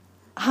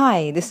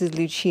Hi, this is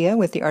Lucia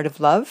with The Art of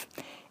Love,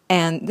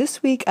 and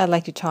this week I'd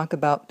like to talk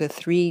about the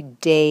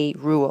 3-day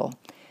rule,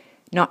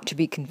 not to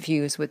be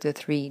confused with the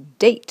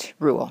 3-date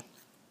rule.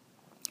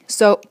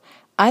 So,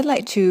 I'd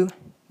like to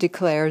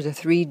declare the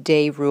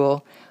 3-day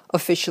rule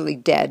officially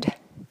dead.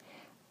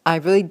 I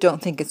really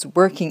don't think it's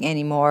working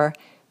anymore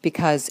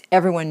because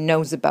everyone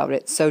knows about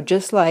it. So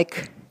just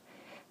like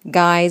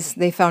guys,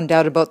 they found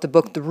out about the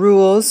book The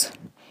Rules,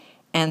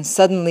 and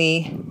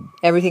suddenly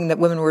everything that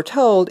women were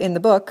told in the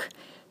book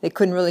they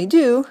couldn't really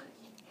do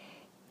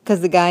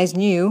because the guys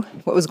knew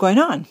what was going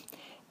on.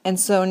 And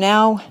so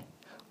now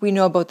we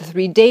know about the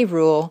 3-day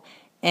rule,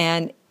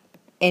 and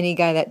any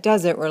guy that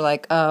does it, we're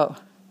like, oh,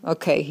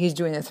 okay, he's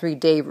doing the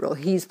 3-day rule.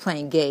 He's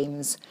playing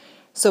games.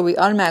 So we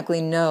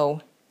automatically know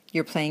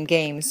you're playing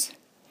games.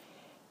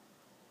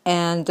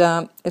 And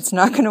it's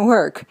not going to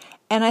work.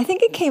 And I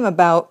think it came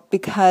about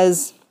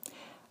because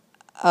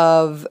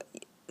of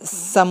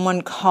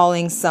someone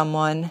calling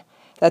someone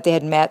that they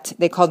had met.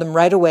 They called them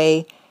right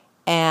away,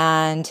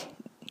 and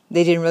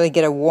they didn't really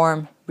get a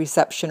warm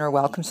reception or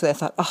welcome, so they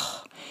thought,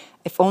 oh,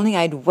 if only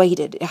I'd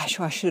waited. I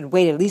should have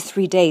waited at least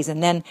 3 days,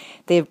 and then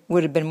they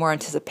would have been more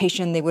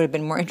anticipation, they would have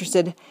been more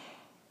interested,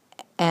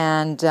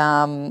 and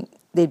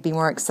they'd be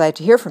more excited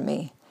to hear from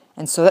me.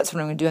 And so that's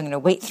what I'm going to do. I'm going to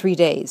wait 3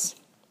 days.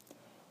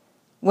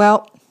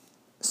 Well,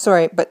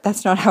 sorry, but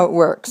that's not how it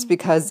works,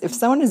 because if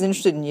someone is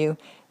interested in you,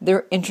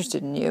 they're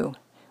interested in you,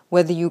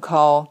 whether you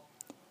call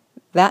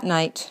that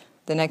night,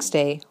 the next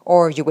day,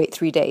 or you wait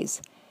 3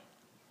 days.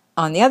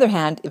 On the other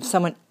hand, if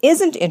someone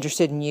isn't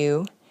interested in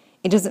you,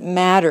 it doesn't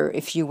matter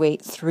if you wait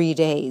 3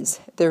 days.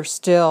 They're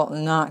still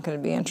not going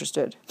to be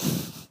interested.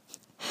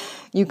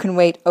 You can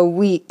wait a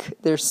week.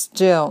 They're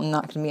still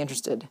not going to be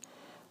interested.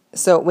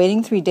 So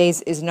waiting 3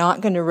 days is not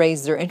going to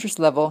raise their interest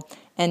level.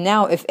 And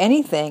now, if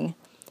anything,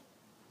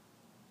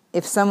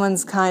 if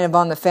someone's kind of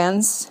on the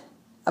fence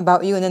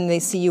about you and then they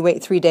see you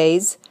wait 3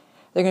 days,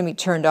 they're going to be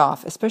turned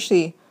off,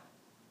 especially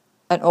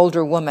an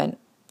older woman.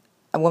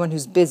 A woman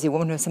who's busy, a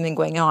woman who has something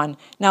going on.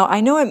 Now,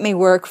 I know it may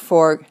work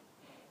for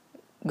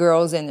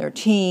girls in their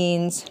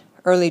teens,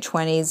 early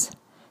 20s.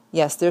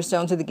 Yes, they're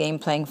still into the game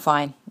playing,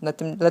 fine. Let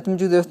them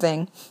do their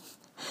thing.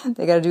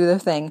 They got to do their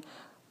thing.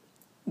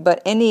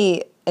 But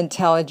any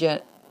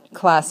intelligent,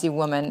 classy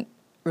woman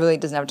really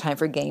doesn't have time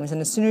for games.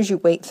 And as soon as you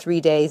wait 3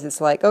 days,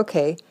 it's like,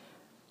 okay,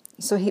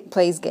 so he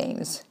plays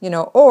games,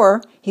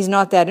 or he's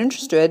not that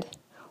interested,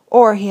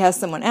 or he has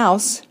someone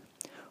else,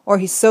 or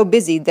he's so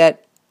busy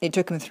that it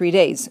took him 3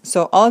 days.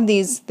 So all of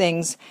these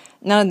things,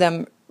 none of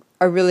them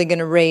are really going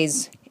to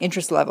raise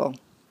interest level.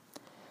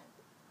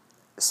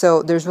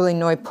 So there's really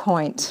no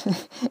point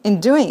in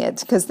doing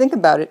it. Because think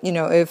about it,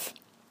 if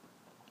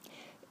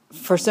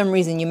for some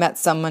reason you met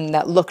someone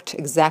that looked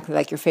exactly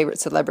like your favorite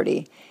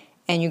celebrity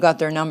and you got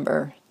their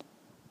number,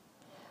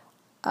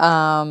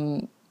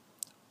 or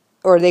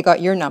they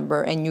got your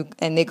number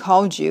and they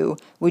called you,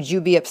 would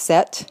you be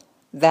upset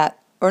that,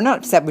 or not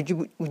upset,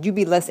 would you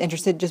be less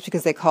interested just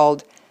because they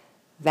called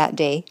that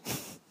day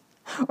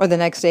or the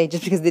next day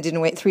just because they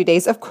didn't wait 3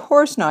 days? Of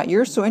course not.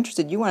 You're so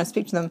interested. You want to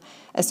speak to them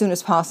as soon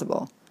as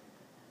possible.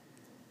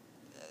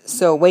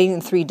 So waiting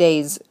 3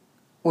 days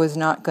was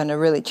not going to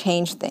really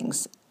change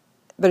things.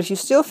 But if you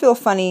still feel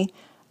funny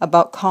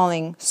about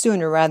calling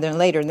sooner rather than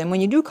later, then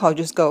when you do call,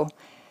 just go,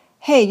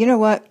 hey, you know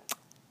what?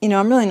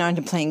 I'm really not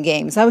into playing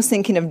games. I was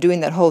thinking of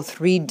doing that whole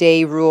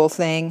 3-day rule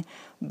thing,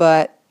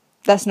 but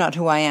that's not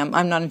who I am.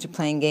 I'm not into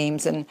playing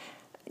games, and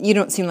you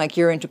don't seem like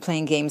you're into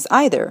playing games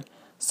either.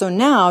 So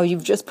now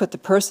you've just put the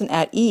person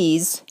at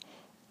ease,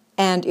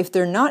 and if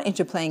they're not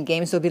into playing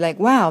games, they'll be like,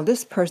 wow,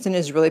 this person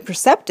is really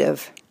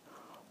perceptive.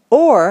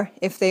 Or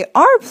if they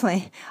are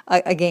playing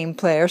a game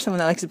player, someone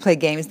that likes to play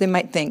games, they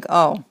might think,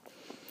 or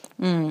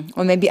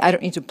maybe I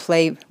don't need to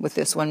play with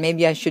this one.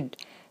 Maybe I should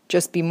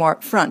just be more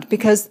upfront.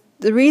 Because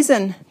the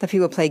reason that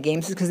people play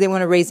games is because they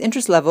want to raise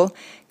interest level,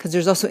 because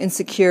there's also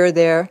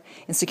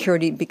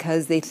insecurity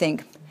because they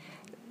think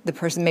the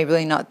person may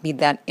really not be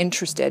that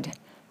interested.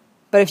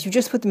 But if you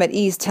just put them at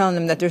ease, telling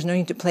them that there's no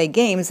need to play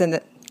games and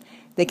that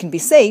they can be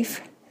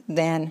safe,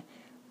 then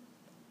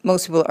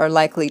most people are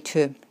likely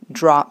to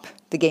drop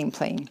the game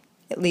playing,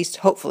 at least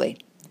hopefully.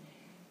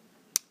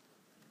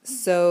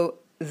 So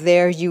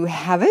there you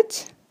have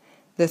it.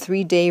 The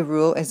 3-day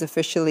rule is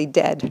officially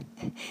dead.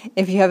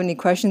 If you have any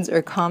questions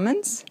or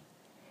comments,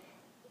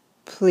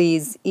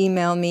 please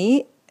email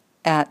me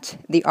at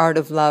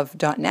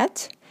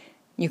theartoflove.net.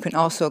 You can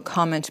also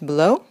comment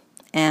below.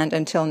 And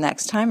until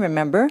next time,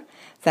 remember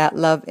that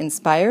love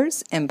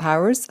inspires,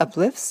 empowers,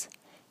 uplifts,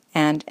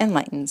 and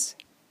enlightens.